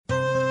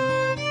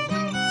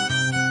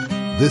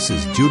This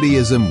is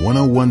Judaism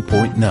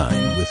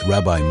 101.9 with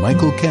Rabbi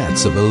Michael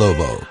Katz of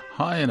Ilovo.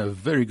 Hi, and a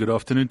very good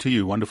afternoon to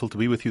you. Wonderful to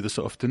be with you this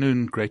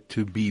afternoon. Great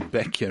to be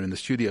back here in the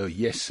studio.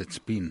 Yes, it's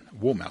been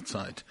warm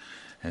outside,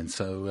 and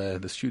so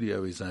the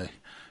studio is a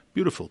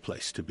beautiful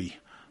place to be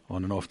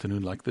on an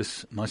afternoon like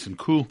this, nice and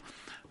cool.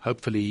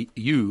 Hopefully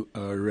you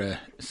are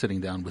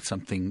sitting down with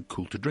something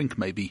cool to drink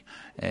maybe,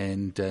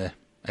 and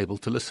able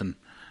to listen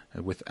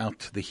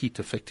without the heat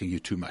affecting you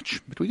too much.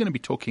 But we're going to be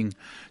talking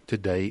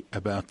today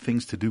about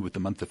things to do with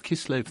the month of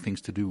Kislev, things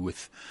to do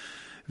with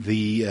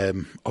the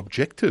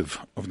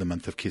objective of the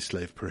month of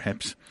Kislev,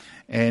 perhaps,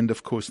 and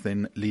of course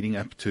then leading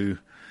up to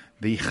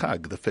the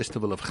Chag, the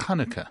festival of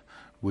Hanukkah,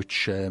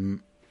 which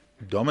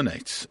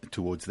dominates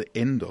towards the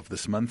end of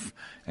this month,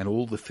 and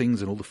all the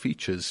things and all the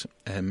features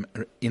in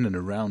and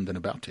around and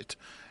about it,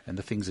 and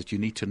the things that you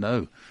need to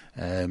know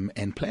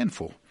and plan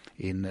for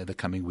in the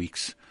coming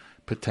weeks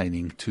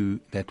pertaining to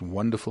that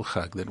wonderful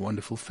Chag, that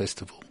wonderful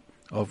festival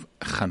of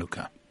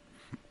Hanukkah.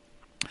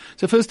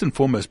 So first and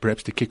foremost,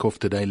 perhaps to kick off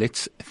today,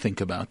 let's think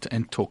about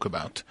and talk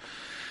about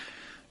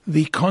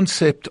the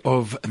concept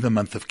of the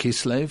month of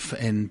Kislev,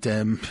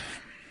 and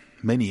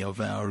many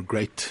of our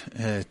great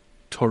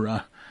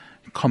Torah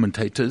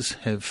commentators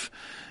have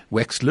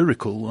waxed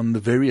lyrical on the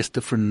various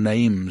different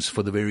names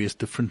for the various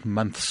different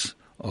months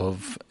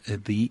of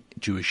the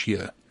Jewish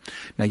year.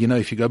 Now, you know,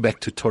 if you go back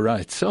to Torah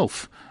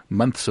itself,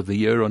 months of the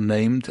year are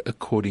named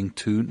according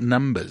to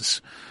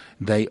numbers.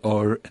 They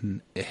go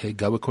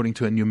according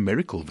to a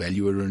numerical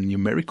value or a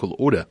numerical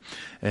order.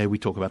 We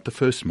talk about the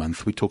first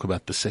month, we talk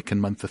about the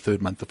second month, the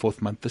third month, the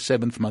fourth month, the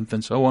seventh month,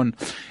 and so on.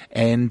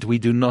 And we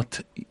do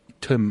not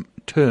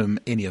term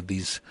any of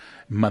these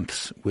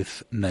months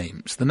with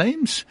names. The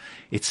names,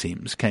 it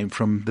seems, came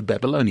from the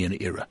Babylonian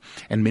era,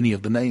 and many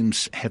of the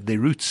names have their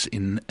roots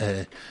in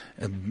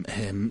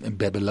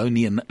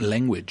Babylonian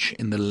language,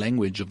 in the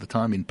language of the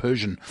time, in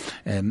Persian,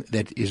 and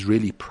that is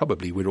really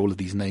probably where all of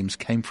these names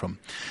came from.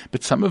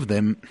 But some of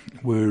them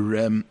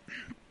were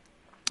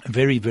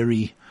very,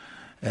 very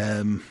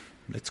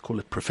let's call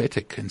it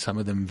prophetic, and some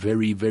of them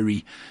very,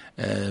 very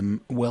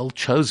well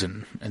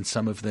chosen, and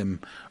some of them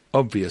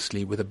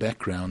obviously with a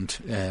background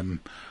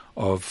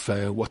of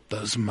what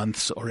those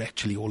months are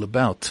actually all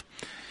about.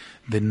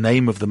 The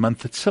name of the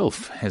month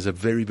itself has a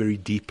very, very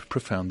deep,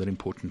 profound and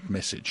important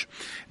message,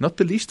 not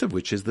the least of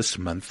which is this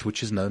month,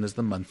 which is known as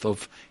the month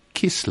of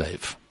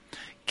Kislev.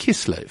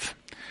 Kislev.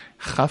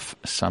 Chaf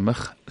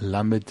Samach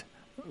Lamed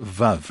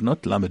Vav,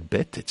 not Lamed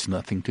Bet. It's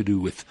nothing to do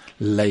with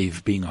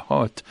Lev being a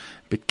heart,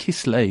 but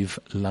Kislev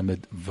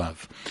Lamed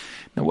Vav.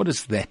 Now, what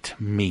does that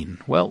mean?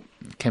 Well,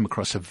 came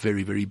across a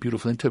very, very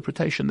beautiful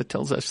interpretation that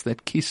tells us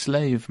that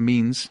Kislev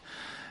means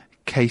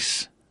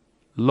case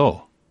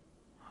law,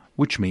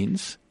 which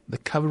means the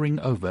covering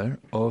over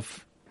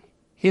of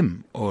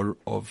him or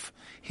of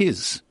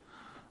his.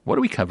 What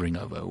are we covering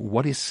over?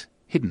 What is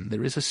hidden?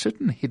 There is a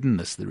certain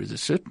hiddenness. There is a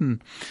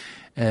certain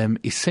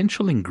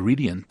essential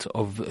ingredient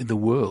of the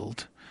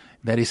world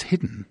that is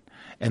hidden.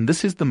 And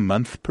this is the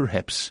month,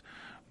 perhaps,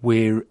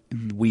 where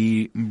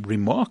we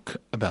remark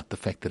about the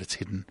fact that it's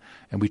hidden,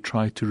 and we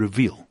try to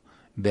reveal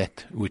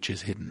that which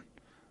is hidden.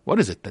 What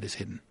is it that is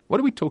hidden? What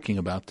are we talking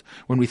about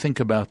when we think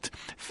about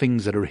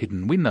things that are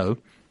hidden? We know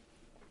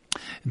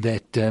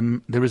that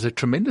there is a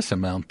tremendous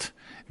amount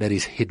that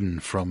is hidden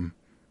from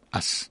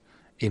us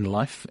in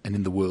life and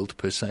in the world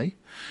per se.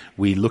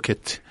 We look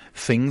at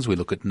things, we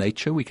look at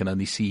nature, we can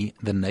only see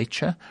the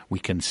nature, we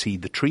can see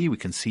the tree, we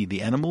can see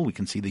the animal, we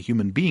can see the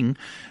human being,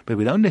 but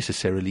we don't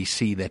necessarily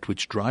see that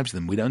which drives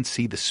them. We don't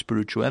see the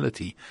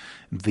spirituality,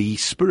 the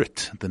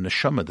spirit, the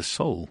neshama, the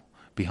soul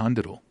behind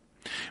it all.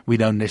 We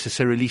don't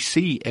necessarily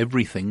see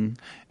everything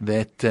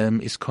that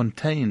is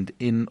contained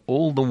in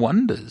all the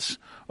wonders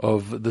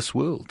of this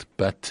world,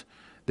 but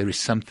there is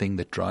something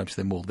that drives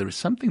them all. There is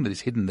something that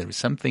is hidden. There is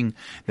something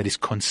that is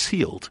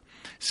concealed,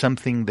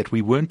 something that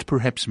we weren't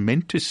perhaps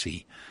meant to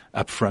see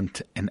up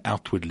front and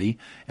outwardly,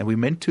 and we're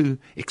meant to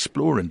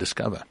explore and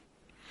discover.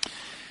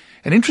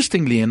 And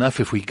interestingly enough,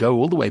 if we go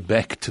all the way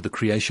back to the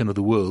creation of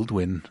the world,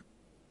 when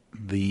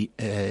the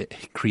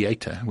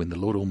Creator, when the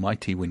Lord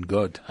Almighty, when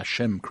God,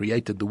 Hashem,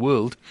 created the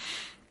world,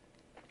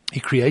 He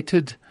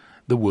created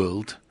the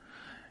world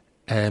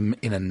in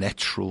a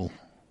natural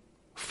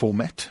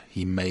format.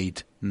 He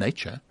made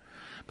nature,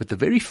 but the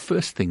very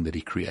first thing that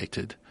He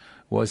created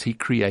was He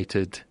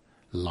created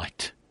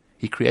light.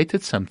 He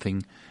created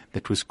something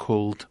that was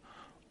called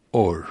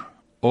Or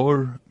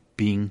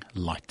being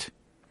light.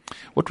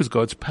 What was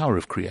God's power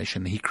of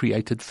creation? He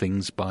created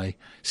things by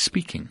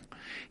speaking.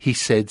 He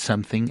said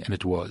something and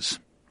it was.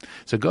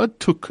 So God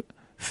took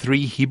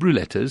 3 Hebrew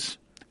letters,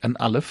 an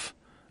Aleph,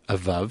 a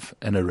Vav,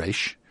 and a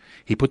Resh.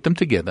 He put them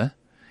together.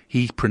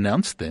 He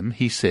pronounced them.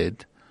 He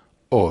said,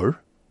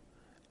 Or,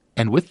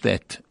 and with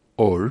that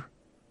Or,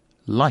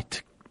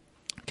 light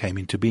came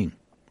into being.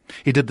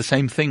 He did the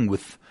same thing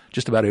with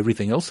just about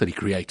everything else that He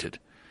created.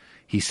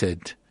 He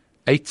said,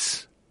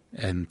 Eitz,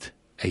 and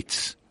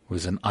Eitz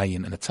was an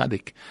ayin and a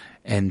tzaddik,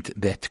 and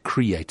that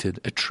created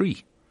a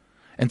tree.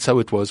 And so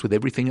it was with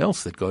everything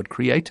else that God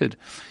created.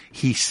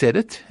 He said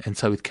it, and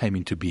so it came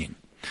into being.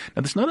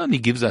 Now, this not only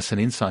gives us an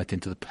insight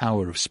into the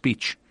power of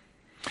speech,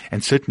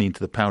 and certainly into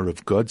the power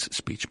of God's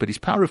speech, but his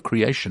power of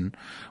creation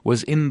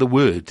was in the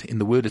Word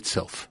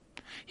itself.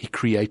 He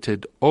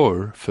created,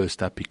 or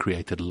first up, he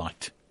created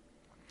light.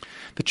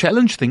 The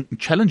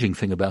challenging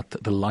thing about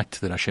the light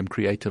that Hashem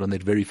created on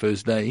that very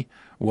first day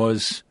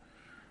was,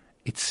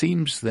 it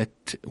seems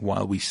that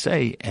while we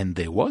say, and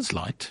there was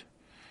light,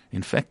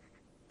 in fact,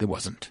 there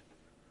wasn't.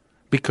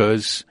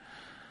 Because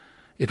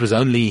it was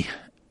only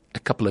a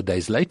couple of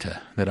days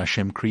later that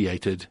Hashem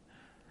created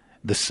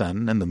the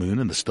sun and the moon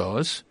and the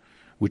stars,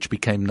 which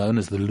became known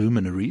as the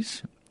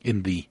luminaries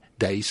in the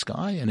day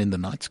sky and in the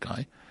night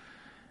sky.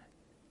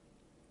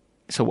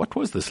 So what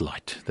was this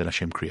light that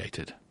Hashem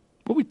created?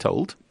 Well, we're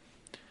told,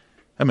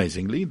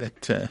 amazingly,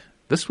 that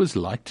this was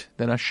light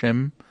that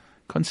Hashem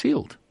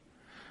concealed.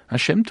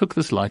 Hashem took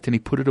this light and he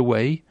put it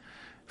away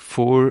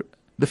for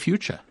the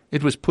future.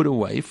 It was put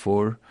away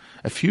for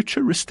a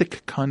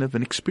futuristic kind of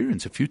an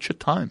experience, a future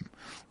time.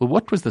 Well,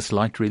 what was this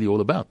light really all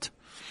about?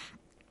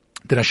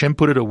 Did Hashem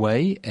put it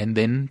away and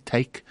then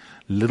take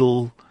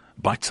little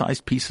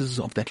bite-sized pieces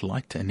of that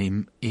light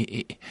and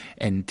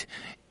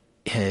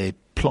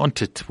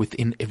plant it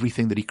within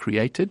everything that he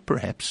created?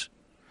 Perhaps.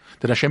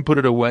 Did Hashem put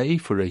it away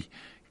for a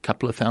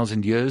couple of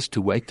thousand years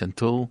to wait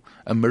until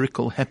a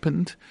miracle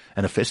happened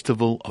and a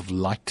festival of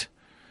light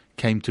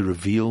came to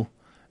reveal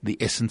the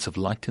essence of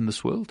light in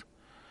this world?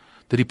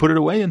 Did he put it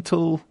away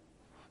until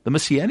the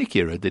Messianic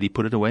era? Did he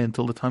put it away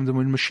until the time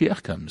when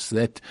Mashiach comes?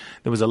 That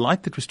there was a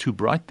light that was too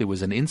bright, there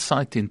was an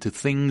insight into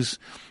things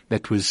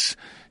that was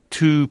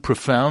too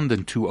profound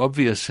and too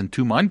obvious and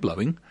too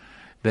mind-blowing,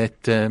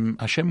 that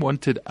Hashem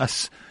wanted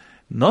us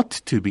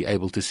not to be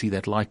able to see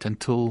that light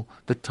until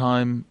the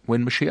time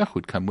when Mashiach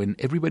would come, when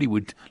everybody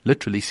would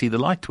literally see the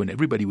light, when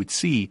everybody would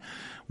see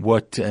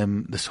what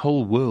this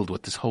whole world,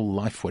 what this whole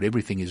life, what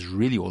everything is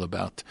really all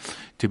about,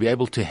 to be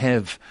able to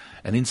have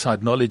an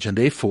inside knowledge and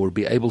therefore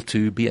be able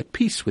to be at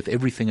peace with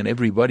everything and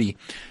everybody,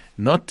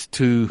 not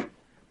to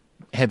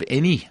have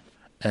any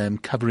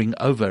covering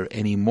over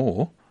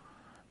anymore,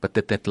 but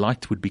that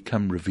light would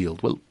become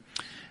revealed. Well,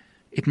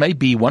 it may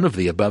be one of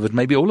the above, it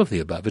may be all of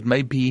the above, it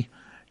may be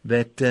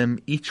that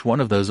each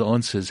one of those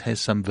answers has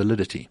some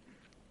validity.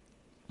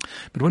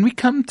 But when we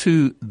come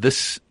to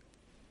this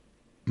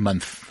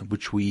month,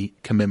 which we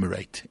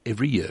commemorate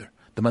every year,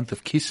 the month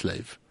of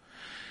Kislev,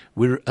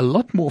 we're a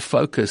lot more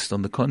focused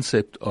on the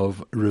concept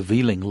of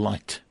revealing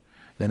light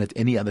than at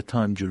any other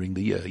time during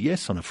the year.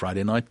 Yes, on a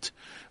Friday night,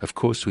 of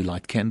course, we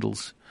light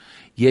candles.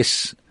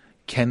 Yes,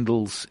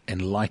 candles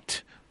and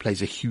light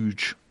plays a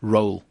huge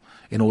role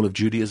in all of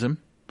Judaism.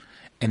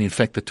 And in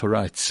fact, the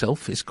Torah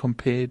itself is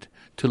compared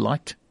to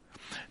light.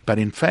 But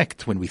in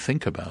fact, when we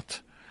think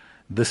about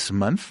this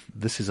month,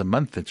 this is a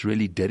month that's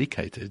really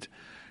dedicated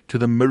to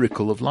the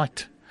miracle of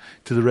light,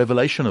 to the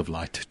revelation of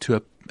light,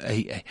 to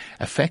a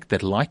fact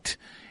that light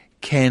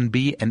can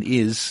be and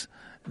is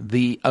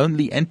the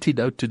only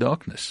antidote to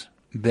darkness,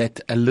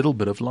 that a little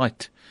bit of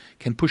light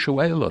can push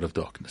away a lot of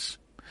darkness.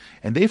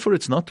 And therefore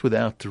it's not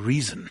without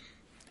reason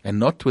and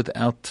not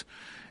without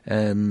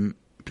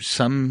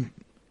some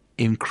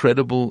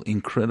incredible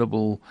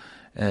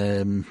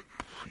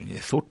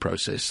thought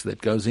process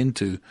that goes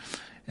into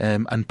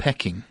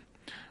unpacking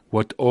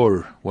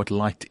what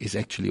light is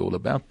actually all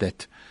about,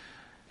 that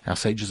our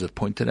sages have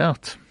pointed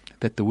out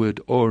that the word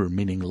or,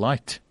 meaning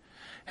light,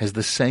 has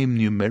the same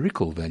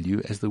numerical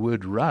value as the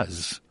word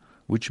raz,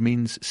 which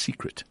means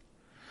secret.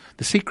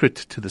 The secret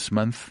to this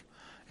month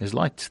is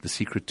light. The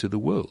secret to the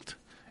world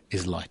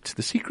is light.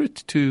 The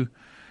secret to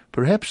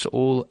perhaps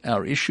all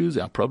our issues,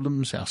 our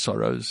problems, our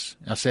sorrows,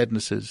 our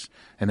sadnesses,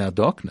 and our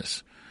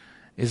darkness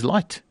is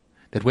light.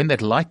 That when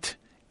that light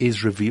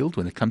is revealed,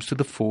 when it comes to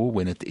the fore,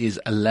 when it is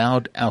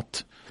allowed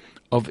out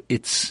of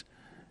its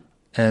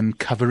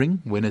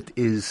covering, when it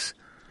is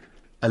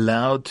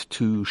allowed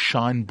to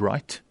shine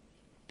bright,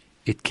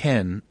 it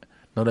can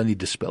not only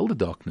dispel the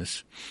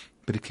darkness,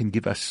 but it can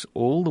give us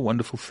all the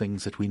wonderful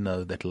things that we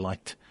know that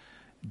light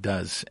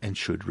does and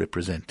should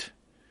represent.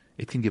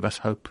 It can give us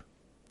hope.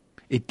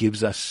 It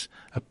gives us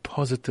a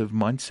positive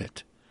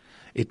mindset.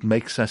 It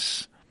makes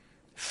us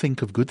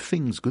think of good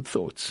things, good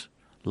thoughts.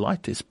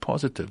 Light is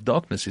positive.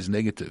 Darkness is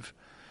negative.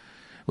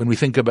 When we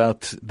think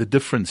about the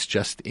difference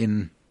just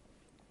in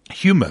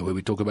humor, where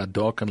we talk about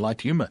dark and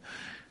light humor,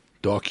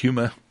 dark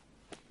humor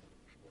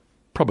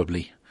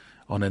probably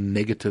on a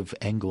negative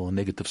angle, a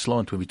negative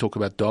slant. When we talk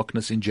about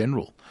darkness in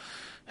general,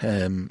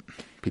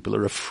 people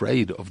are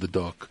afraid of the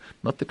dark.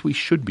 Not that we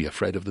should be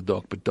afraid of the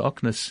dark, but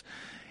darkness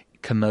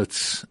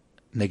connotes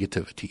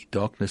negativity.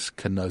 Darkness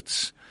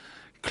connotes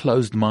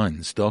closed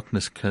minds.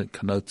 Darkness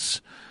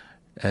connotes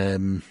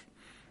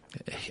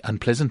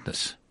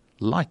unpleasantness.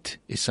 Light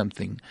is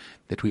something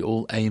that we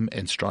all aim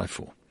and strive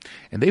for.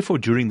 And therefore,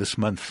 during this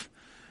month,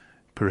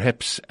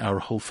 perhaps our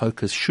whole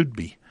focus should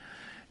be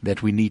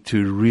that we need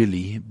to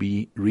really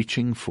be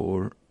reaching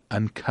for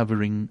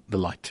uncovering the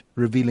light,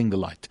 revealing the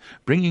light,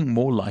 bringing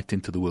more light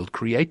into the world,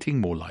 creating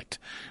more light,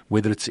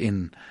 whether it's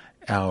in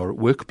our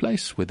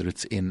workplace, whether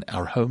it's in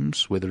our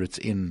homes, whether it's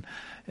in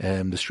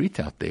the street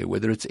out there,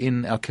 whether it's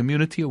in our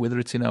community or whether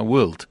it's in our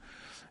world.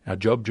 Our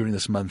job during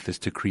this month is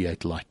to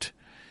create light.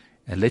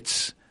 And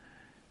let's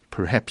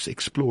perhaps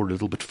explore a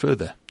little bit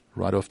further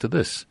right after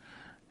this,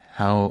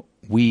 how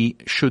we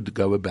should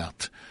go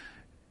about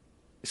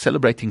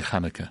celebrating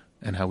Hanukkah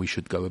and how we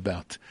should go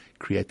about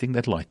creating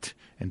that light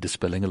and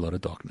dispelling a lot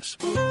of darkness.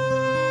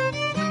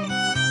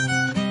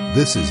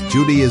 This is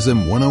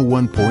Judaism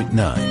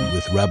 101.9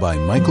 with Rabbi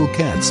Michael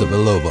Katz of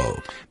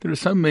Ilovo. There are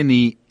so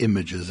many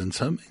images and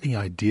so many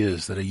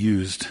ideas that are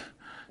used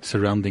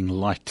surrounding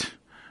light,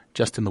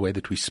 just in the way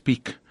that we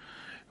speak.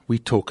 We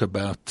talk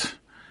about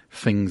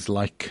things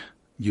like,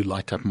 you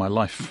light up my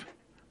life.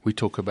 We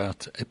talk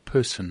about a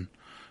person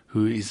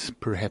who is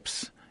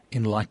perhaps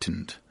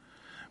enlightened.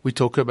 We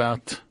talk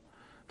about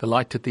the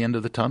light at the end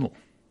of the tunnel.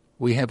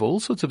 We have all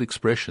sorts of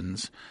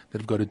expressions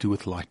that have got to do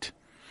with light.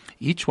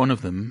 Each one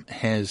of them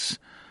has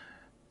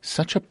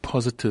such a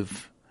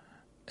positive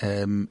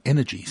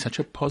energy, such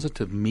a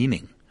positive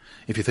meaning.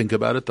 If you think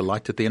about it, the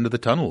light at the end of the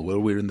tunnel, well,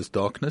 we're in this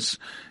darkness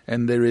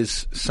and there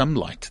is some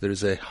light. There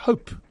is a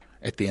hope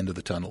at the end of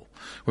the tunnel.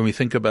 When we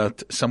think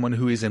about someone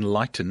who is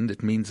enlightened,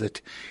 it means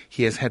that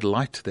he has had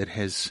light that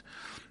has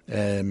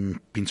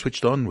been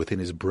switched on within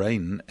his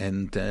brain,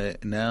 and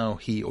now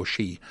he or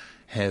she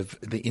have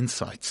the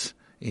insights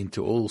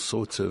into all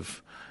sorts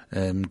of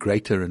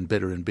greater and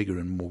better and bigger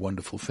and more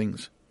wonderful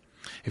things.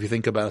 If you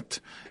think about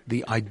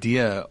the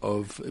idea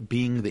of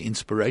being the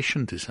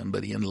inspiration to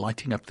somebody and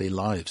lighting up their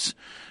lives,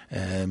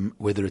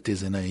 whether it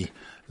is in a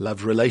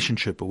love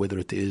relationship or whether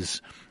it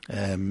is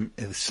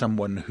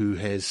someone who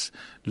has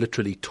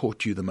literally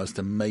taught you the most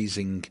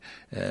amazing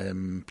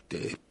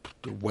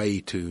way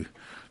to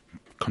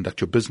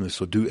conduct your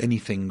business or do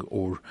anything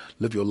or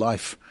live your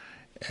life,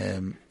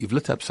 you've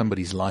lit up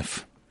somebody's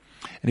life.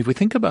 And if we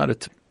think about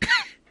it,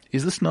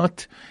 is this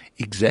not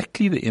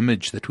exactly the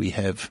image that we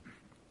have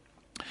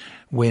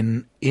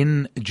when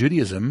in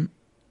Judaism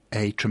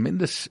a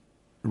tremendous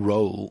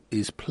role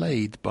is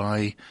played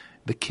by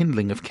the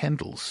kindling of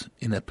candles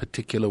in a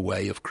particular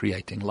way of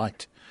creating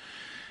light?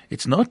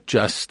 It's not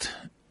just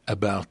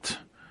about,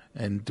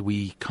 and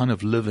we kind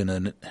of live in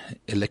an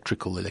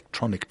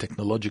electronic,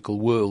 technological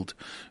world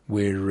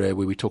where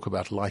we talk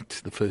about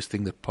light. The first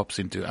thing that pops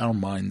into our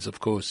minds, of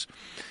course,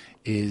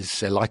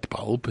 is a light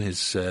bulb,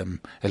 is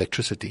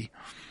electricity.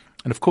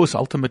 And of course,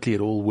 ultimately it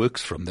all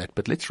works from that.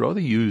 But let's rather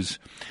use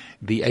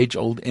the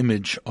age-old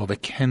image of a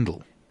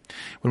candle.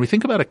 When we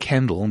think about a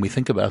candle and we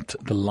think about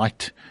the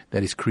light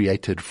that is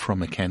created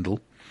from a candle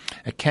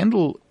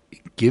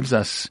gives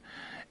us,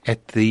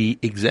 at the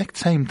exact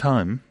same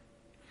time,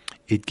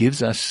 it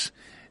gives us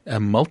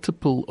a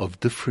multiple of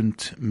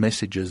different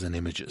messages and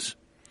images.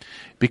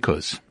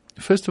 Because,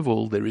 first of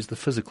all, there is the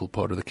physical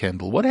part of the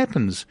candle. What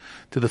happens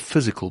to the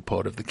physical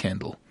part of the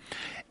candle?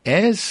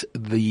 As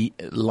the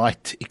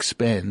light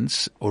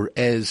expands, or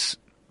as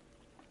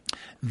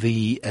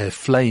the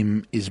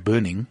flame is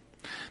burning,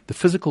 the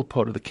physical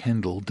part of the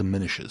candle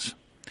diminishes.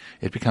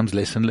 It becomes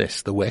less and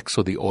less. The wax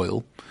or the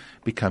oil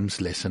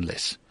becomes less and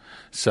less.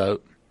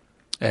 So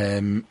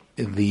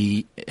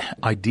the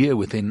idea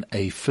within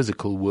a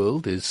physical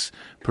world is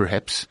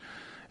perhaps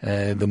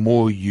the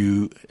more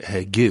you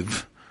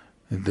give,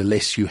 the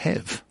less you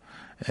have.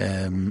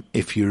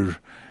 If you're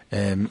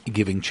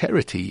giving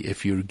charity,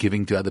 if you're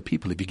giving to other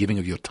people, if you're giving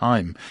of your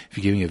time, if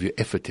you're giving of your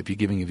effort, if you're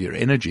giving of your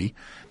energy,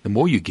 the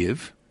more you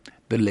give,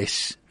 the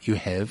less you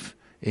have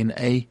in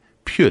a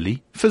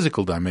purely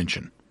physical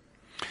dimension.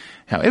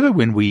 However,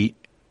 when we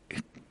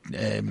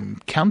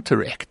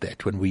counteract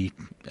that, when we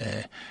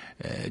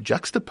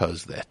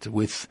juxtapose that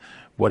with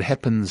what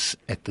happens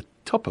at the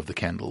top of the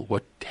candle,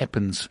 what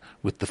happens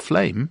with the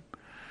flame,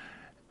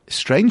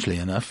 strangely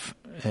enough,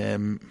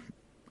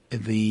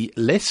 the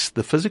less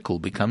the physical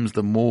becomes,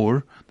 the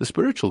more the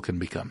spiritual can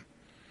become.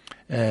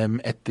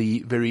 At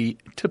the very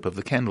tip of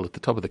the candle, at the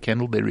top of the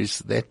candle, there is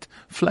that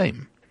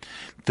flame.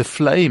 The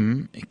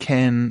flame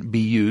can be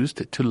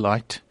used to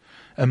light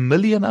a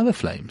million other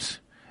flames.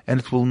 And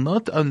it will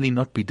not only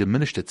not be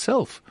diminished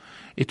itself,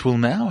 it will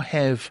now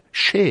have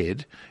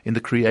shared in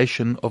the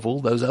creation of all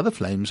those other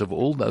flames, of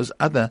all those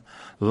other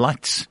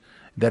lights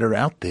that are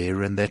out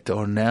there and that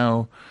are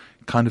now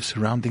kind of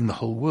surrounding the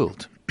whole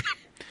world.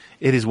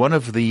 It is one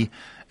of the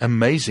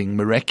amazing,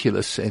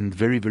 miraculous, and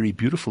very, very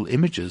beautiful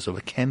images of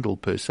a candle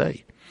per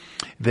se,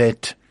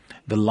 that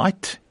the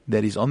light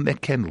that is on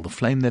that candle, the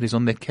flame that is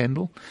on that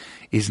candle,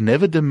 is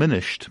never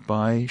diminished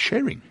by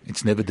sharing.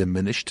 It's never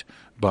diminished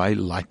by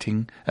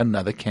lighting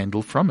another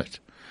candle from it.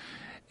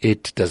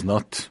 It does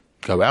not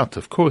go out,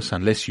 of course,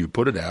 unless you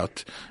put it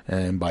out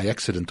by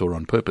accident or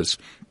on purpose.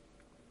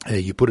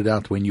 You put it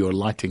out when you're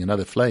lighting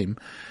another flame.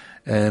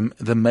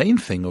 The main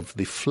thing of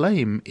the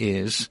flame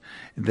is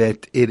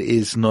that it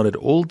is not at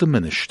all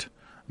diminished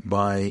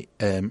by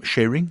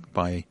sharing,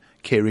 by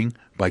caring,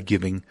 by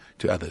giving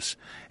to others.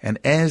 And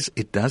as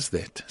it does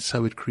that,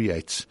 so it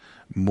creates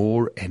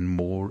more and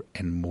more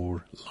and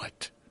more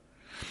light.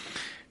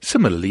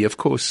 Similarly, of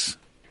course,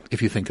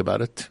 if you think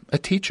about it, a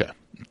teacher.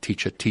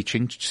 teacher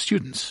teaching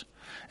students,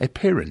 a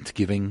parent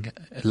giving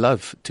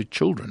love to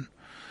children.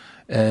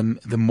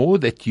 The more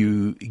that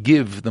you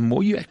give, the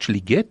more you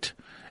actually get.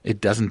 It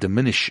doesn't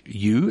diminish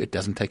you. It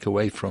doesn't take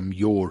away from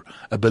your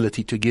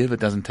ability to give. It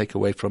doesn't take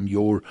away from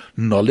your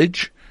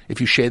knowledge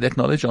if you share that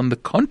knowledge. On the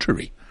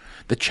contrary,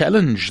 the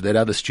challenge that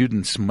other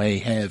students may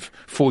have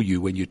for you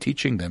when you're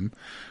teaching them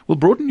will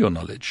broaden your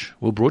knowledge,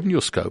 will broaden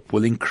your scope,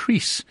 will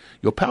increase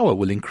your power,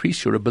 will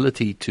increase your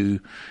ability to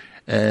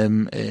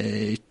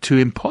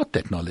impart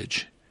that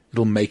knowledge.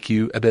 It'll make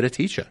you a better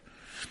teacher.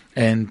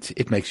 And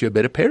it makes you a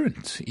better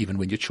parent, even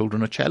when your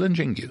children are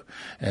challenging you,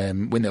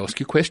 when they ask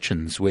you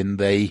questions, when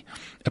they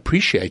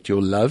appreciate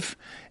your love,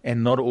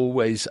 and not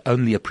always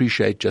only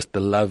appreciate just the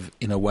love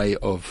in a way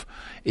of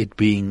it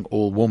being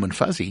all warm and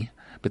fuzzy,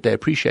 but they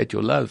appreciate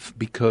your love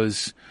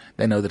because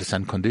they know that it's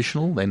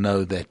unconditional. They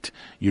know that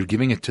you're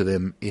giving it to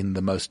them in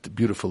the most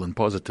beautiful and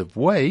positive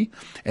way,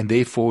 and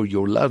therefore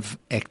your love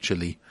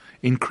actually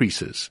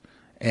increases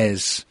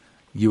as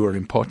you are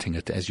imparting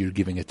it, as you're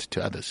giving it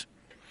to others.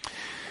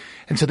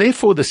 And so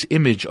therefore this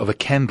image of a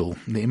candle,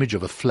 the image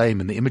of a flame,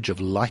 and the image of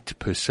light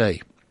per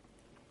se,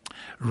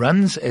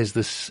 runs as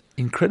this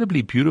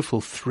incredibly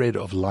beautiful thread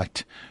of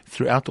light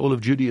throughout all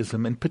of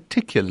Judaism, and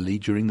particularly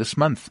during this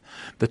month,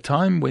 the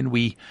time when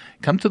we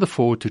come to the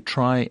fore to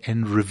try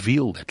and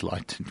reveal that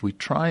light. We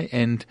try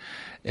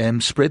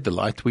and spread the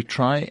light. We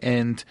try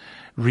and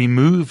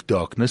remove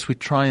darkness. We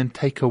try and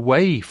take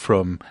away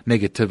from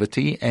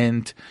negativity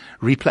and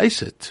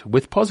replace it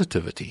with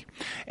positivity.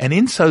 And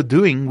in so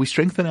doing, we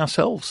strengthen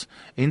ourselves.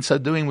 In so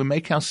doing, we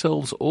make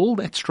ourselves all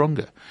that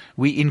stronger.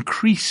 We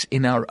increase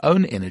in our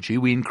own energy.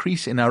 We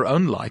increase in our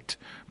own light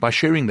by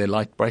sharing that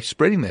light, by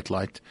spreading that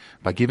light,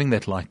 by giving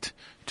that light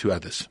to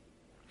others.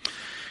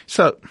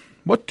 So,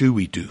 what do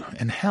we do,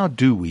 and how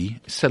do we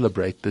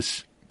celebrate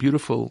this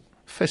beautiful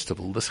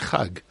festival, this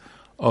Chag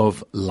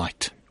of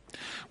light?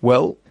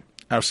 Well,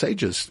 our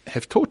sages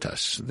have taught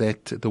us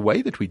that the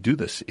way that we do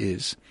this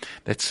is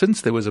that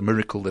since there was a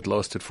miracle that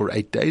lasted for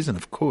 8 days, and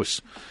of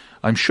course,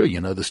 I'm sure you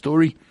know the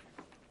story,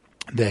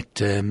 that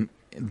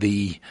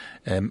the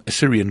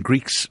Assyrian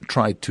Greeks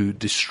tried to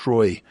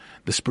destroy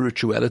the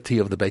spirituality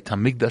of the Beit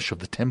HaMikdash, of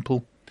the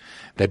temple.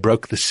 They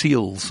broke the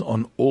seals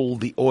on all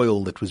the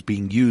oil that was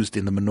being used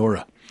in the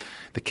menorah,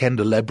 the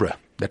candelabra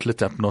that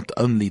lit up not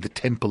only the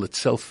temple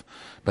itself,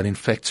 but in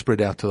fact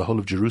spread out to the whole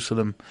of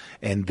Jerusalem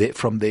and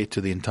from there to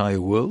the entire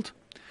world.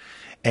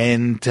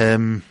 And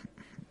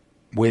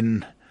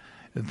when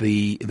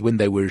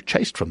they were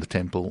chased from the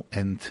temple,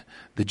 and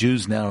the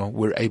Jews now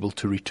were able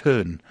to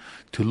return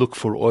to look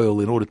for oil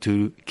in order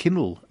to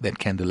kindle that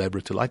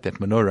candelabra, to light that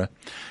menorah,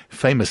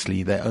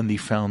 famously they only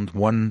found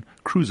one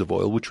cruse of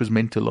oil, which was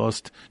meant to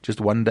last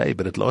just 1 day,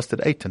 but it lasted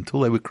 8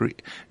 until they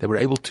were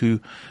able to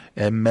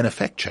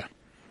manufacture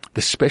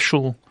the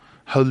special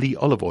holy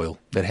olive oil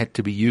that had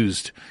to be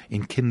used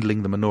in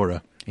kindling the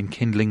menorah, in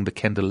kindling the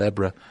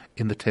candelabra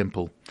in the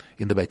temple,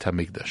 in the Beit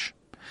HaMikdash.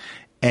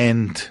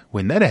 And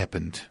when that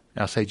happened,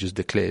 our sages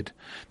declared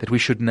that we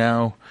should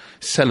now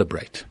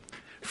celebrate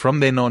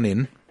from then on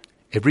in,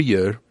 every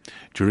year,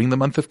 during the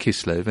month of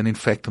Kislev, and in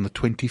fact on the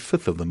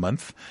 25th of the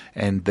month,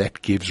 and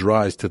that gives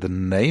rise to the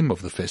name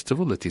of the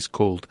festival. It is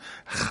called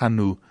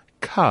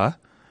Chanukah.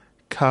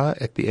 Ka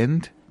at the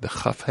end, the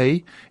Chaf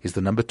Hei, is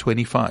the number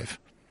 25.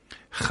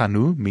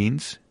 Chanu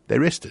means they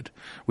rested.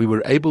 We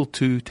were able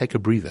to take a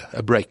breather,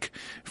 a break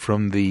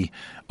from the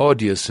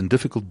arduous and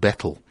difficult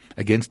battle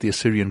against the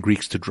Assyrian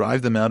Greeks, to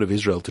drive them out of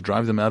Israel, to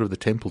drive them out of the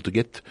temple, to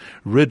get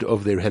rid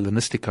of their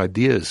Hellenistic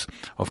ideas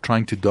of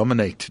trying to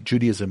dominate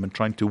Judaism and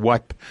trying to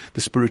wipe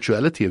the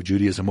spirituality of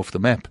Judaism off the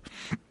map.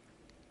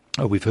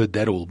 Oh, we've heard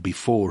that all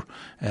before.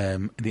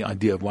 The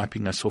idea of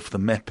wiping us off the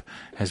map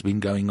has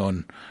been going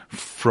on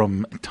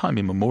from time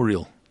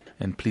immemorial.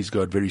 And please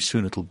God, very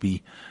soon it'll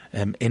be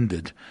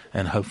ended,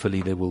 and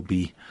hopefully there will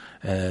be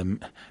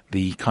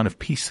the kind of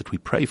peace that we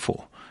pray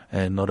for,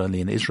 not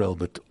only in Israel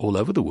but all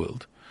over the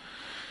world.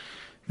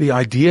 The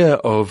idea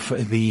of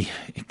the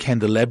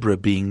candelabra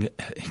being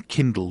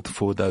kindled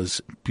for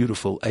those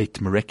beautiful 8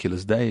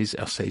 miraculous days,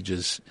 our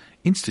sages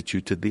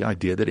instituted the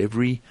idea that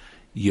every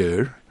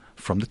year,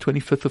 from the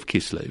 25th of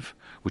Kislev,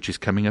 which is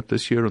coming up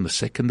this year on the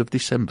 2nd of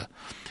December,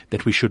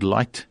 that we should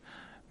light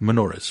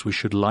menorahs, we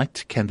should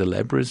light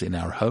candelabras in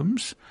our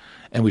homes,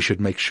 and we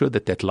should make sure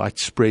that that light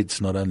spreads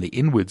not only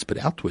inwards but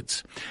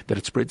outwards, that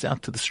it spreads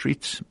out to the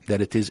streets,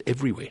 that it is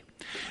everywhere,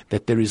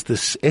 that there is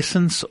this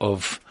essence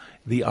of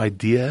the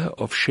idea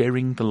of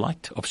sharing the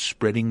light, of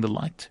spreading the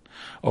light,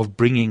 of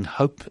bringing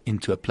hope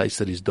into a place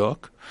that is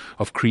dark,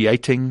 of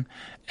creating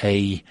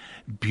a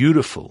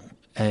beautiful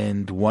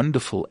and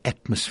wonderful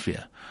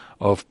atmosphere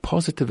of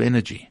positive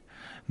energy,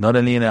 not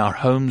only in our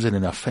homes and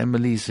in our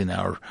families, in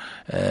our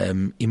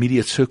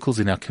immediate circles,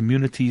 in our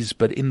communities,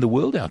 but in the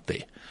world out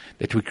there,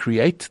 that we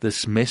create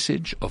this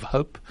message of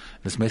hope,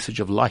 this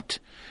message of light,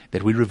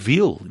 that we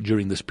reveal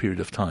during this period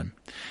of time,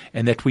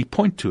 and that we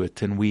point to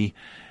it and we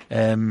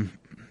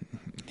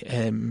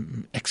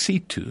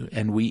accede to,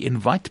 and we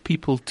invite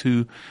people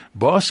to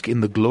bask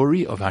in the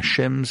glory of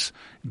Hashem's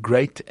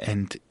great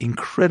and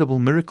incredible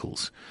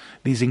miracles.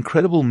 These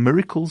incredible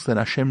miracles that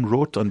Hashem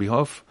wrought on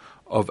behalf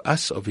of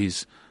us, of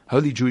His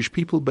holy Jewish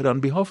people, but on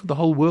behalf of the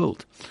whole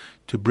world,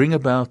 to bring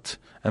about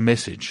a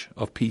message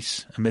of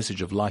peace, a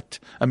message of light,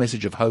 a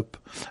message of hope,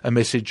 a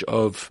message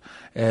of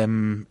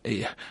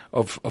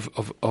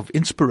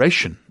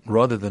inspiration,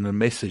 rather than a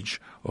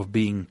message of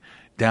being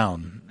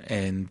down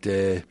and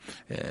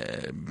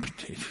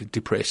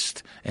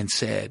depressed and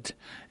sad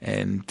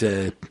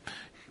and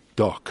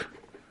dark,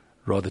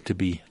 rather to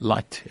be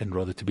light and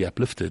rather to be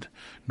uplifted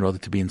and rather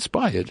to be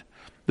inspired.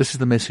 This is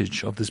the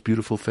message of this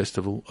beautiful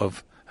festival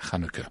of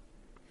Hanukkah.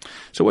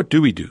 So what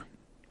do?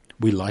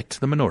 We light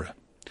the menorah.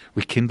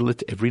 We kindle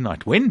it every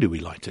night. When do we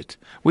light it?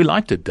 We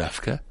light it,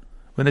 Dafka,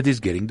 when it is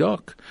getting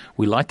dark.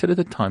 We light it at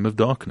a time of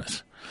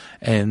darkness.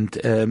 And,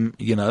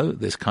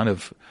 there's kind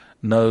of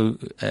no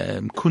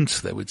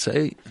kunst, they would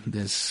say.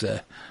 There's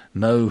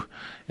no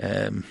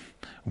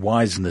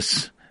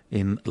wiseness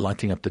in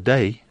lighting up the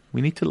day.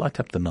 We need to light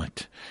up the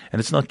night. And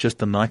it's not just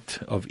the night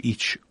of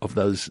each of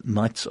those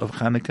nights of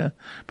Hanukkah,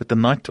 but the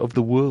night of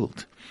the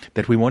world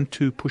that we want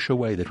to push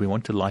away, that we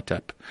want to light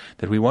up,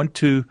 that we want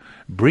to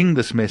bring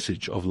this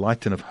message of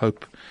light and of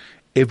hope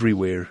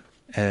everywhere,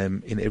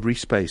 in every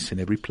space, in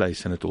every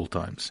place, and at all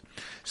times.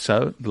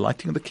 So the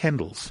lighting of the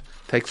candles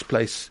takes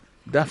place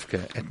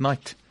dafka at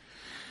night.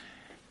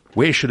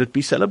 Where should it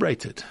be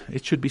celebrated?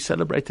 It should be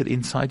celebrated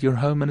inside your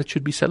home, and it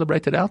should be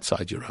celebrated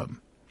outside your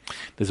home.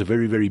 There's a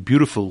very, very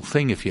beautiful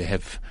thing if you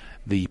have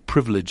the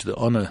privilege, the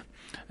honor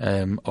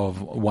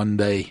of one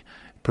day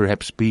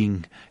perhaps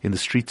being in the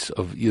streets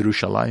of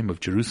Yerushalayim, of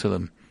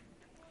Jerusalem,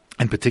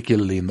 and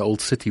particularly in the old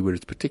city where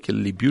it's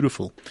particularly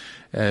beautiful,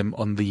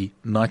 on the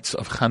nights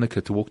of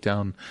Hanukkah, to walk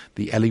down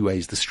the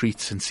alleyways, the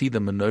streets, and see the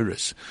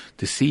menorahs,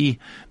 to see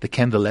the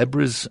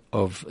candelabras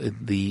of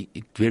the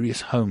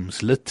various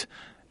homes lit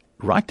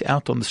right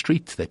out on the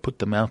street. They put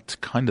them out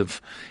kind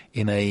of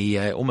in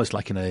a almost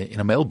like in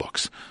a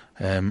mailbox,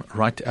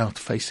 right out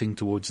facing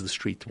towards the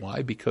street.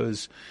 Why?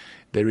 Because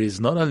there is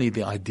not only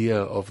the idea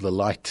of the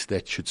light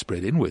that should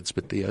spread inwards,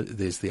 but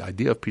there's the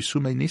idea of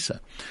Pisume Nisa,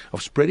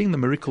 of spreading the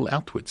miracle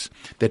outwards,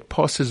 that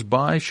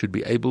passers-by should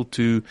be able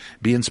to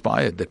be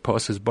inspired, that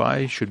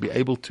passers-by should be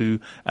able to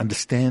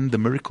understand the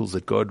miracles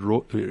that God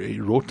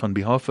wrought on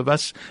behalf of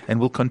us and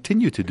will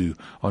continue to do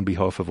on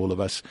behalf of all of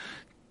us.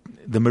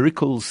 The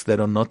miracles that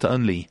are not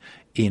only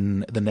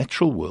in the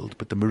natural world,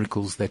 but the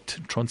miracles that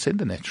transcend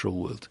the natural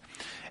world.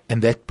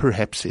 And that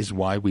perhaps is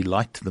why we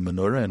light the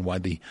menorah and why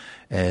the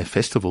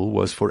festival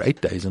was for 8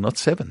 days and not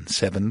 7.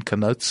 7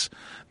 connotes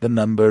the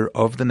number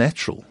of the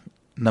natural.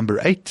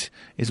 Number 8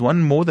 is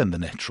one more than the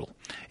natural.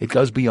 It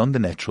goes beyond the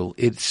natural.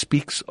 It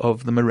speaks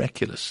of the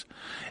miraculous.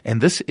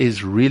 And this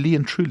is really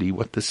and truly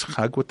what this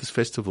Chag, what this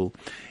festival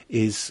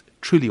is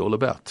truly all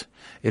about.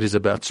 It is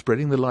about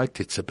spreading the light.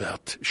 It's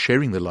about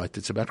sharing the light.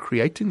 It's about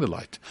creating the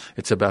light.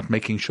 It's about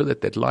making sure that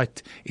that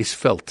light is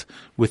felt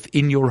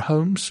within your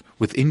homes,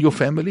 within your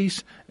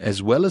families,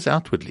 as well as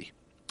outwardly.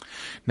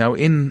 Now,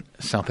 in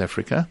South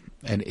Africa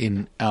and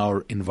in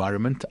our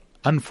environment,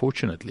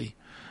 unfortunately,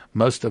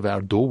 most of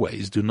our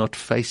doorways do not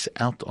face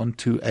out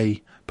onto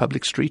a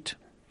public street.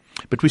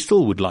 But we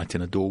still would light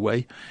in a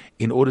doorway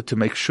in order to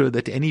make sure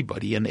that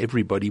anybody and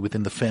everybody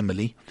within the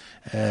family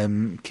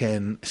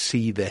can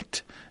see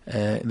that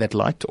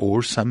light.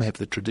 Or some have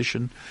the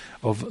tradition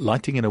of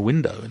lighting in a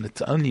window, and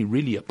it's only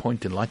really a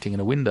point in lighting in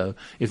a window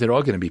if there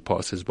are going to be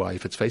passers-by,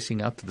 if it's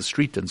facing out to the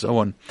street and so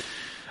on.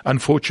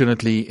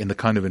 Unfortunately, in the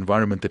kind of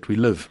environment that we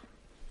live,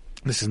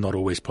 this is not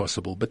always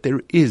possible. But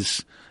there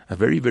is a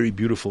very, very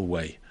beautiful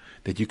way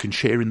that you can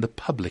share in the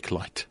public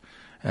light,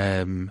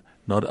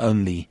 not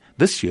only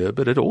this year,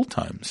 but at all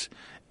times,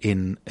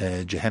 in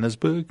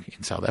Johannesburg,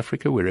 in South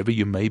Africa, wherever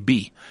you may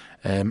be,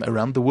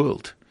 around the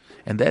world.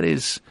 And that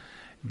is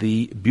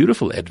the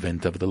beautiful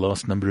advent of the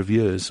last number of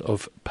years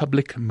of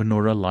public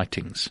menorah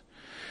lightings.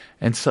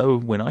 And so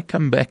when I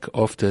come back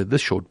after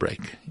this short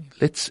break,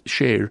 let's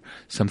share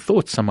some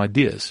thoughts, some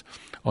ideas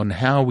on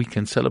how we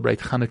can celebrate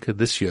Hanukkah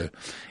this year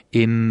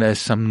in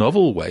some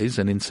novel ways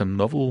and in some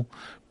novel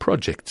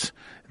projects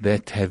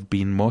that have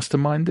been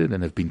masterminded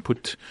and have been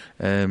put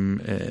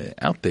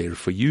out there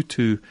for you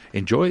to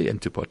enjoy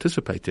and to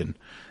participate in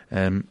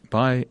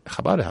by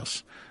Chabad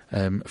House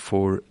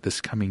for this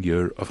coming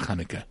year of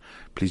Hanukkah.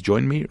 Please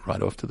join me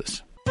right after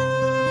this.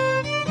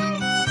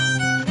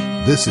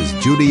 This is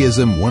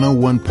Judaism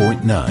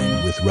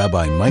 101.9 with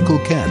Rabbi Michael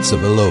Katz of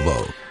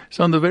Elovo.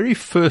 So on the very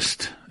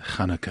first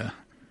Hanukkah,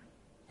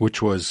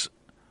 which was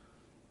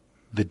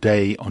the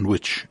day on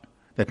which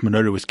that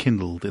menorah was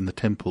kindled in the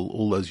temple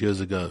all those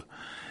years ago,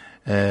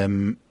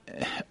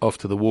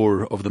 after the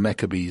war of the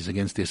Maccabees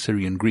against the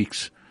Assyrian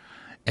Greeks,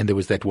 and there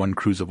was that one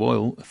cruse of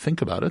oil.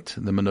 Think about it.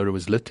 The menorah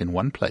was lit in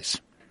one place.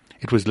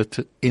 It was lit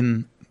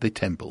in the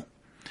temple.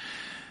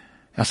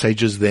 Our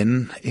sages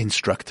then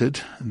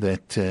instructed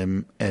that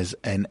as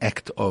an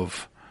act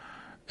of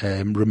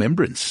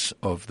remembrance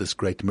of this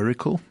great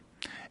miracle,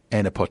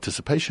 and a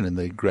participation in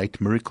the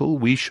great miracle,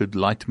 we should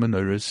light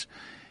menorahs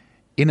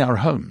in our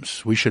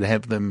homes. We should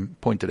have them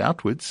pointed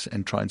outwards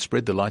and try and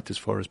spread the light as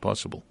far as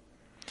possible.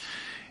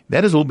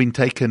 That has all been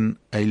taken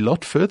a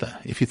lot further,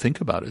 if you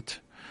think about it.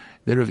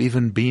 There have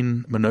even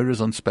been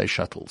menorahs on space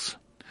shuttles.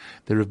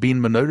 There have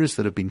been menorahs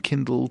that have been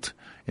kindled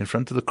in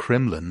front of the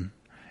Kremlin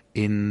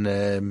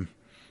in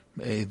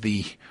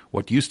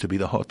what used to be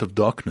the heart of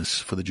darkness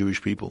for the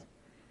Jewish people.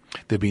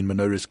 There have been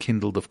menorahs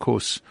kindled, of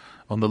course,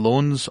 on the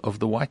lawns of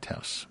the White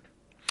House.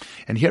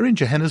 And here in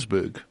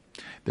Johannesburg,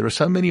 there are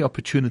so many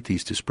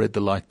opportunities to spread the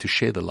light, to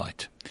share the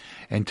light,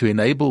 and to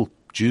enable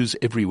Jews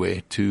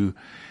everywhere to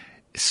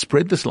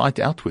spread this light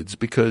outwards,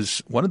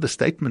 because one of the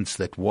statements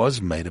that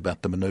was made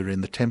about the menorah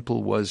in the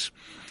temple was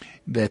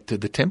that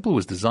the temple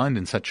was designed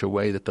in such a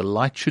way that the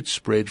light should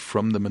spread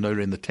from the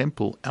menorah in the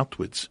temple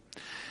outwards.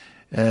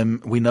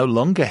 We no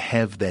longer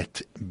have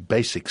that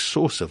basic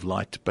source of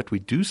light, but we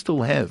do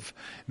still have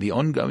the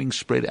ongoing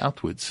spread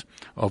outwards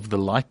of the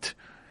light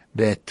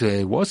that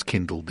was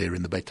kindled there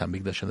in the Beit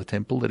HaMikdash and the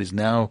temple, that is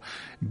now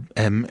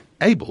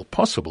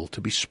possible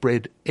to be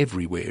spread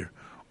everywhere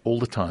all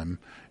the time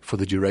for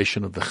the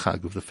duration of the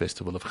Chag, of the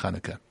festival of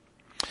Hanukkah.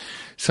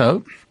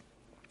 So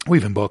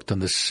we've embarked on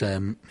this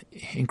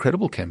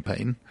incredible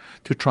campaign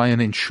to try and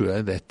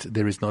ensure that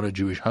there is not a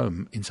Jewish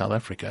home in South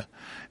Africa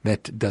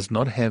that does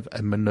not have a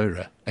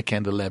menorah, a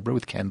candelabra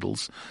with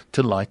candles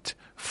to light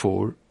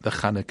for the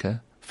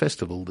Hanukkah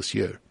festival this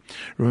year.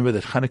 Remember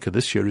that Hanukkah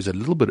this year is a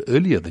little bit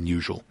earlier than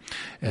usual.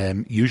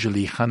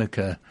 Usually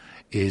Hanukkah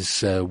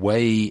is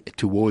way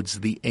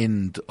towards the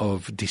end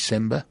of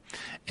December,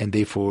 and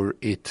therefore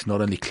it not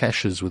only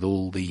clashes with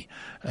all the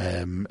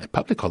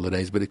public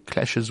holidays, but it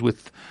clashes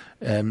with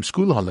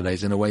school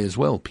holidays in a way as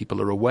well.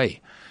 People are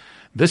away.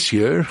 This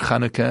year,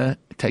 Hanukkah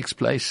takes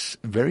place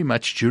very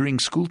much during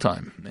school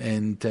time,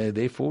 and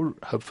therefore,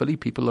 hopefully,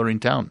 people are in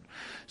town.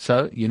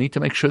 So you need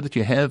to make sure that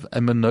you have a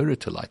menorah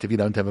to light. If you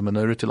don't have a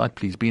menorah to light,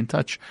 please be in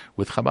touch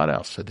with Chabad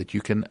House so that you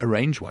can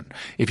arrange one.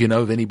 If you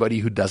know of anybody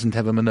who doesn't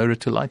have a menorah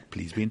to light,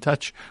 please be in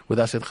touch with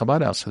us at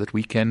Chabad House so that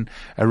we can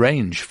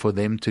arrange for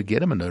them to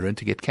get a menorah and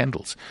to get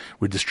candles.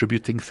 We're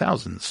distributing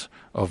thousands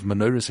of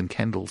menorahs and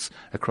candles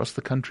across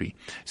the country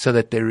so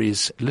that there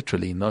is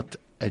literally not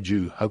a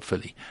Jew,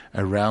 hopefully,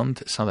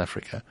 around South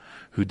Africa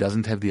who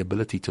doesn't have the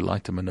ability to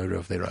light a menorah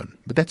of their own.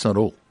 But that's not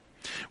all.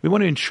 We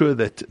want to ensure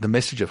that the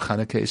message of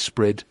Hanukkah is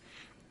spread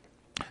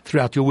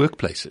throughout your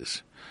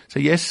workplaces. So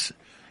yes,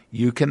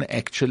 you can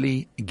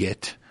actually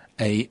get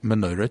a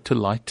menorah to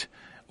light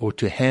or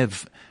to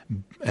have,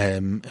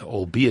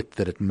 albeit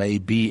that it may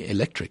be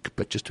electric,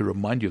 but just to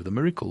remind you of the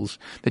miracles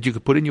that you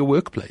could put in your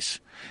workplace,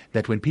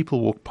 that when people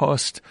walk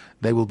past,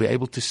 they will be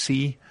able to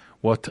see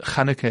what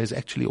Hanukkah is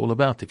actually all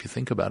about, if you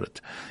think about it.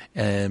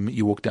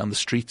 You walk down the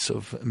streets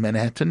of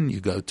Manhattan,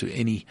 you go to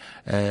any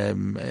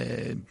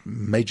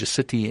major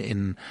city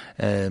in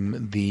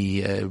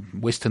the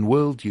Western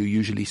world, you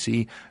usually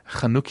see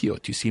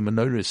Chanukiot, you see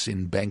menorahs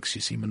in banks,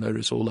 you see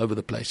menorahs all over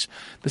the place.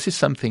 This is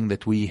something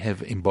that we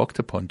have embarked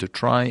upon to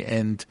try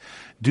and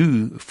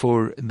do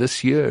for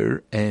this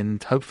year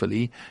and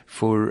hopefully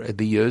for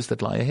the years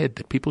that lie ahead,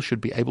 that people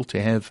should be able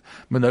to have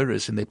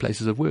menorahs in their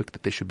places of work,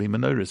 that there should be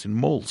menorahs in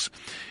malls.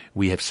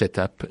 We have set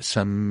up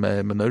some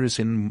menorahs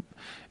in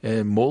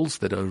malls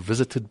that are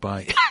visited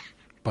by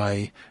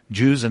by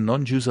Jews and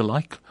non-Jews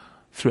alike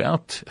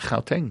throughout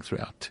Gauteng,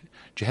 throughout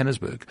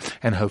Johannesburg,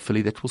 and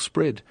hopefully that will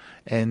spread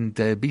and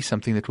be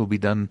something that will be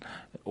done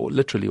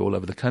literally all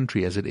over the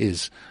country as it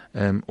is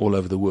all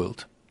over the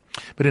world.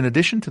 But in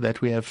addition to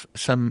that, we have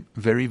some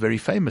very, very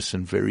famous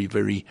and very,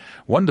 very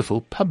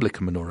wonderful public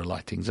menorah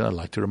lightings. And I'd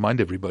like to remind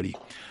everybody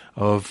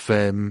of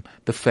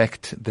the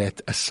fact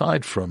that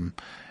aside from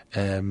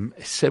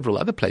several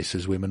other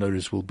places where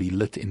menorahs will be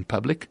lit in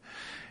public,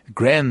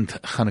 grand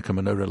Hanukkah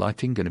menorah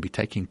lighting going to be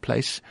taking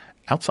place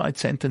outside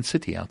Sandton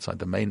City, outside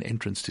the main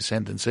entrance to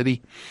Sandton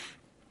City,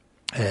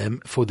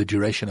 for the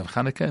duration of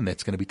Hanukkah, and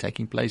that's going to be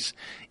taking place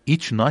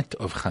each night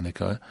of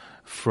Hanukkah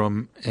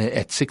from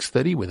at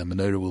 6:30, where the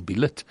menorah will be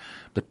lit.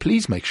 But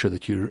please make sure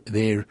that you're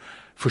there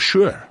for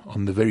sure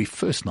on the very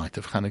first night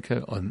of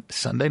Hanukkah, on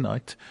Sunday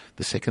night,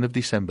 the 2nd of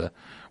December,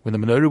 when the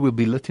menorah will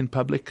be lit in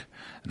public,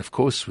 and of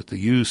course with the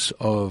use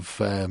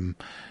of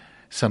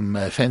some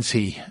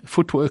fancy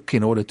footwork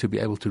in order to be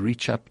able to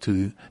reach up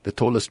to the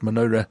tallest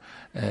menorah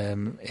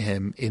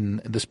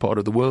in this part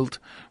of the world,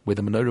 where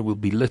the menorah will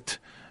be lit,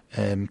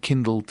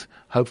 kindled,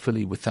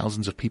 hopefully with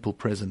thousands of people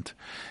present.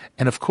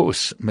 And of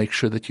course, make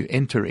sure that you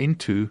enter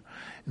into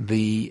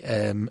the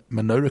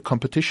menorah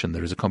competition.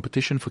 There is a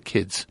competition for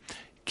kids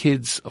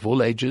of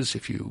all ages.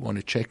 If you want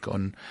to check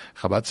on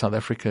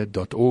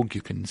ChabadSouthAfrica.org,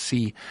 you can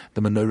see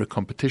the menorah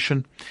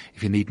competition.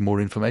 If you need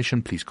more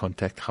information, please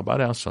contact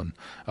Chabad House on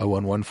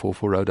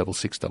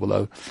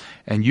 011-440-6600,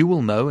 and you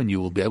will know and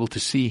you will be able to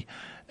see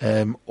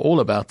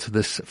all about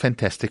this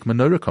fantastic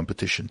menorah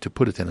competition. To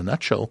put it in a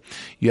nutshell,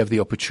 you have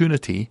the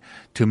opportunity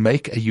to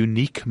make a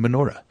unique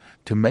menorah,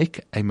 to make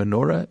a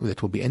menorah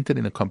that will be entered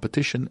in a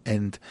competition,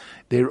 and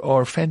there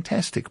are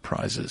fantastic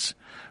prizes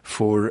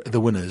for the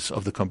winners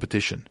of the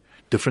competition,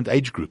 different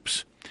age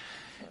groups.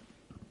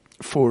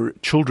 For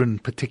children,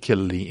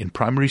 particularly in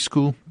primary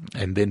school,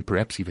 and then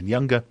perhaps even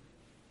younger,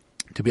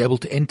 to be able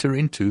to enter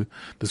into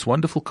this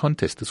wonderful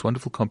contest, this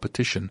wonderful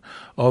competition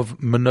of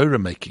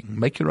menorah making.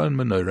 Make your own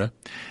menorah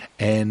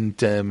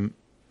and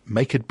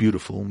make it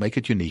beautiful, make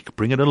it unique.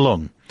 Bring it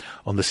along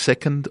on the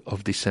 2nd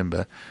of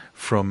December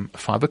from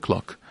 5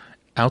 o'clock.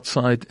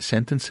 Outside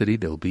Sandton City,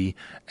 there'll be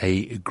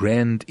a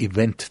grand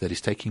event that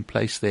is taking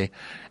place there.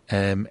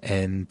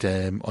 And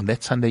on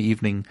that Sunday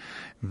evening,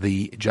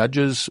 the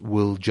judges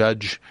will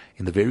judge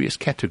in the various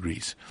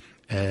categories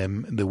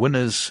the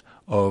winners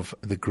of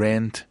the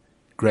great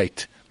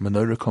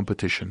menorah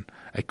competition,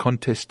 a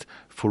contest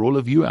for all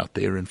of you out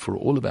there and for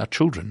all of our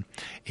children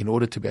in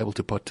order to be able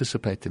to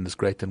participate in this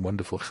great and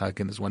wonderful Chag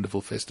and this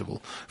wonderful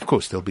festival. Of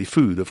course, there'll be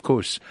food. Of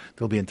course,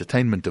 there'll be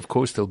entertainment. Of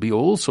course, there'll be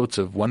all sorts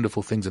of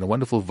wonderful things and a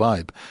wonderful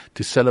vibe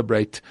to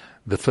celebrate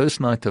the first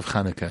night of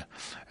Hanukkah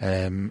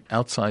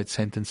outside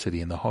Sandton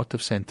City, in the heart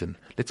of Sandton.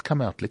 Let's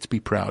come out. Let's be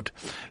proud.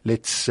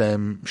 Let's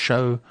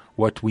show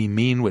what we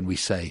mean when we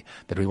say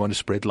that we want to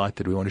spread light,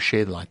 that we want to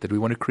share light, that we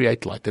want to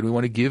create light, that we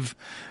want to give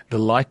the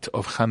light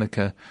of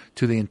Hanukkah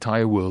to the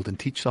entire world and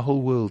teach the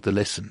whole world the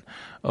lesson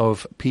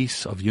of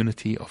peace, of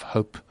unity, of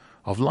hope,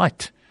 of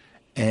light,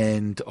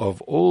 and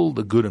of all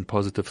the good and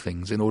positive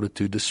things in order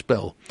to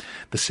dispel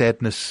the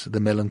sadness, the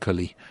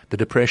melancholy, the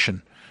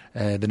depression,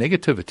 the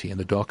negativity and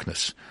the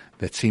darkness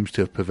that seems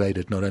to have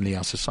pervaded not only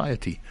our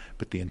society,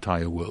 but the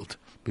entire world.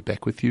 Be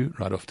back with you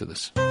right after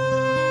this.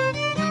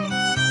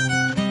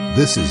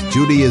 This is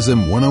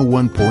Judaism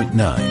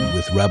 101.9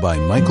 with Rabbi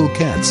Michael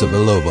Katz of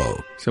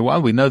Elovo. So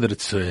while we know that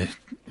it's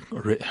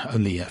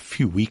only a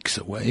few weeks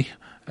away,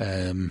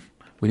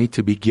 we need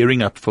to be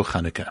gearing up for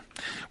Hanukkah.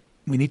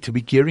 We need to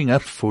be gearing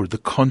up for the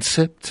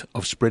concept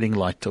of spreading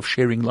light, of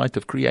sharing light,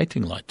 of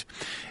creating light.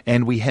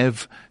 And we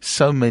have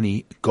so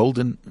many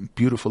golden,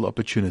 beautiful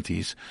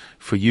opportunities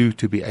for you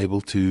to be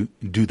able to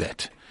do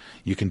that.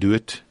 You can do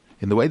it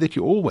in the way that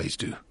you always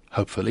do,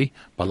 hopefully,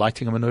 by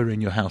lighting a menorah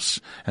in your house.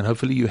 And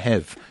hopefully you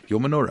have your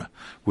menorah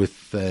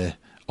with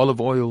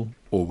olive oil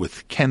or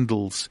with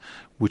candles,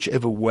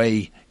 whichever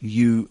way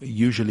you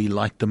usually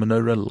light the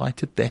menorah,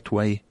 light it that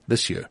way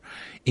this year.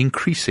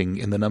 Increasing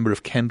in the number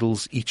of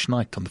candles each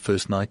night. On the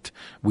first night,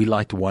 we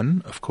light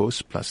 1, of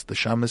course, plus the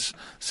shamas.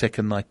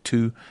 Second night,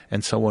 2,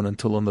 and so on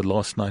until on the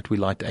last night we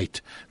light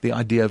 8. The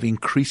idea of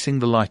increasing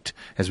the light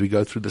as we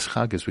go through this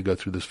Chag, as we go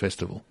through this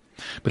festival.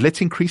 But let's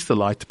increase the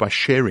light by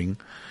sharing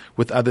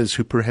with others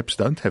who perhaps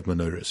don't have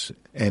menorahs.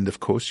 And of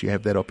course, you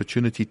have that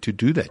opportunity to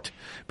do that.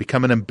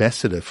 Become an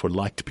ambassador for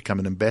light, become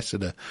an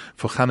ambassador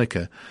for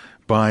Hanukkah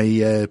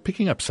by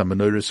picking up some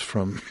menorahs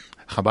from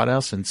Chabad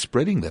House and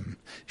spreading them,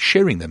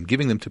 sharing them,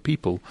 giving them to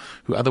people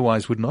who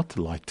otherwise would not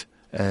light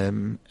a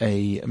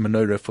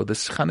menorah for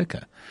this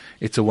Hanukkah.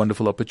 It's a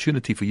wonderful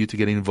opportunity for you to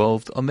get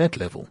involved on that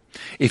level.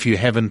 If you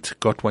haven't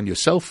got one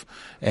yourself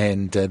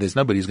and there's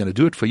nobody who's going to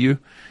do it for you,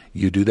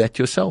 you do that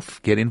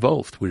yourself. Get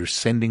involved. We're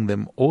sending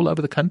them all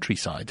over the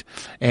countryside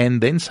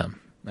and then some.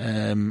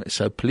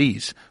 So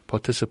please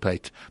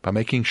participate by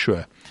making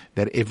sure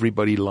that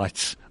everybody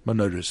lights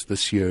menorahs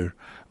this year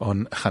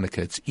on Hanukkah.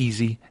 It's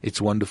easy,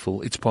 it's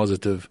wonderful, it's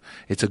positive,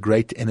 it's a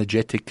great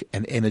energetic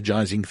and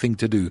energizing thing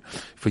to do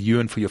for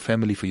you and for your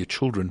family, for your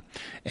children,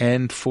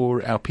 and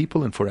for our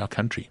people and for our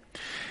country.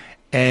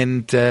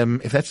 And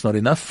if that's not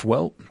enough,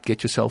 well,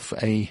 get yourself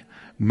a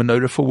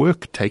menorah for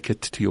work. Take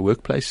it to your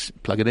workplace,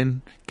 plug it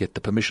in, get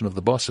the permission of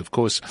the boss, of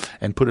course,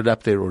 and put it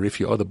up there. Or if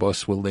you are the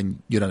boss, well,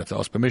 then you don't have to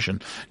ask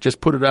permission.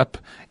 Just put it up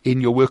in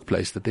your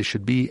workplace that there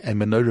should be a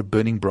menorah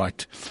burning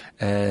bright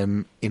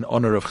in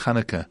honor of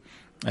Hanukkah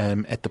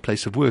at the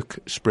place of work,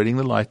 spreading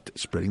the light,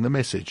 spreading the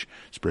message,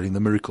 spreading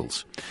the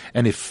miracles.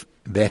 And if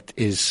that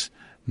is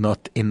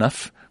not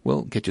enough,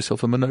 well, get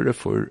yourself a menorah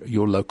for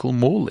your local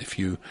mall. If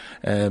you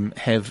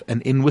have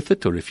an in with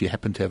it, or if you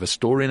happen to have a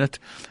store in it,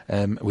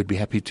 we'd be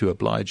happy to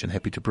oblige and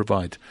happy to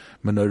provide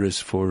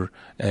menorahs for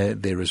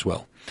there as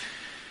well.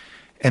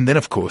 And then,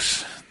 of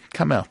course,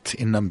 come out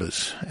in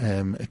numbers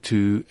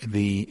to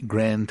the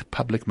grand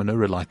public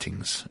menorah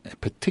lightings,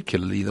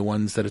 particularly the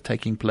ones that are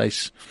taking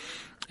place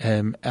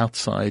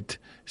outside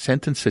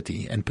Sandton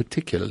City, and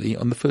particularly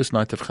on the first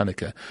night of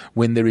Hanukkah,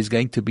 when there is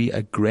going to be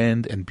a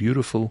grand and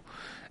beautiful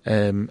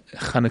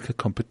Hanukkah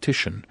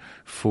competition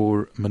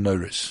for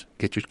menorahs.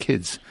 Get your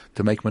kids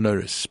to make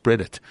menorahs, spread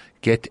it,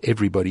 get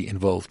everybody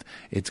involved.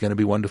 It's going to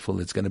be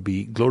wonderful, it's going to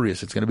be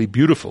glorious, it's going to be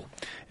beautiful,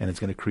 and it's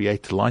going to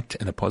create light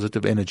and a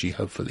positive energy,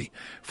 hopefully,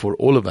 for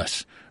all of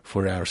us,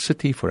 for our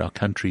city, for our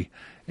country,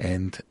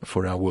 and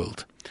for our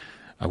world.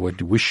 I want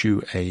to wish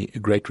you a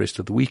great rest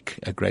of the week,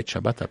 a great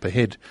Shabbat up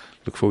ahead.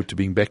 Look forward to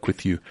being back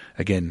with you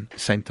again,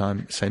 same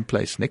time, same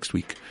place next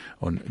week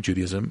on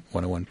Judaism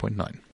 101.9.